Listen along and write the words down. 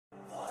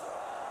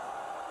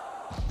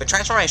The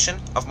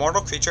transformation of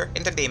mortal creature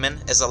into demon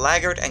is a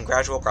laggard and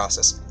gradual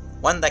process,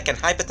 one that can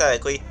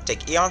hypothetically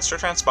take eons to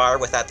transpire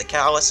without the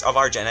catalyst of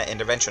Argena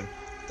intervention.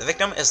 The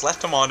victim is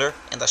left to wander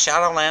in the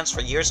Shadowlands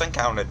for years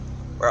uncounted,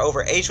 where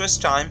over ageless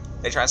time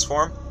they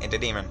transform into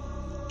demon.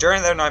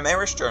 During their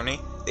nightmarish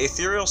journey, the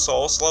ethereal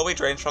soul slowly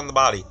drains from the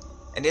body,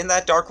 and in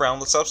that dark realm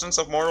the substance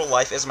of mortal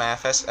life is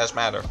manifest as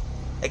matter.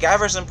 It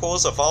gathers in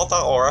pools of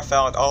volatile aura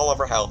found all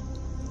over hell.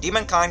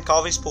 Demonkind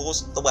call these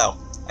pools the Well,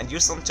 and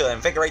use them to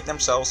invigorate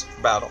themselves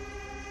for battle.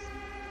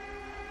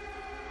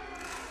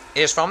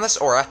 It is from this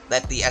aura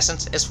that the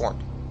essence is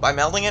formed. By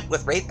melding it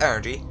with wraith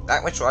energy,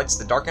 that which lights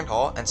the darkened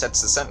hall and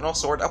sets the sentinel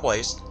sword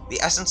ablaze,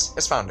 the essence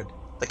is founded.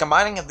 The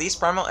combining of these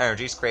primal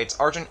energies creates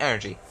Argent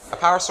energy, a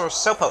power source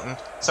so potent,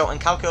 so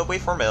incalculably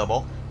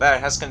formidable, that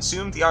it has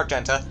consumed the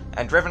Argenta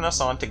and driven us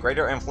on to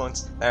greater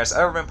influence than has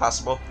ever been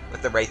possible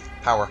with the wraith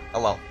power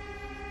alone.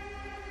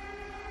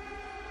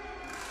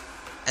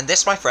 And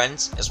this, my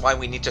friends, is why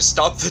we need to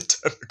stop the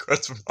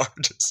Democrats from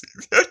Argency.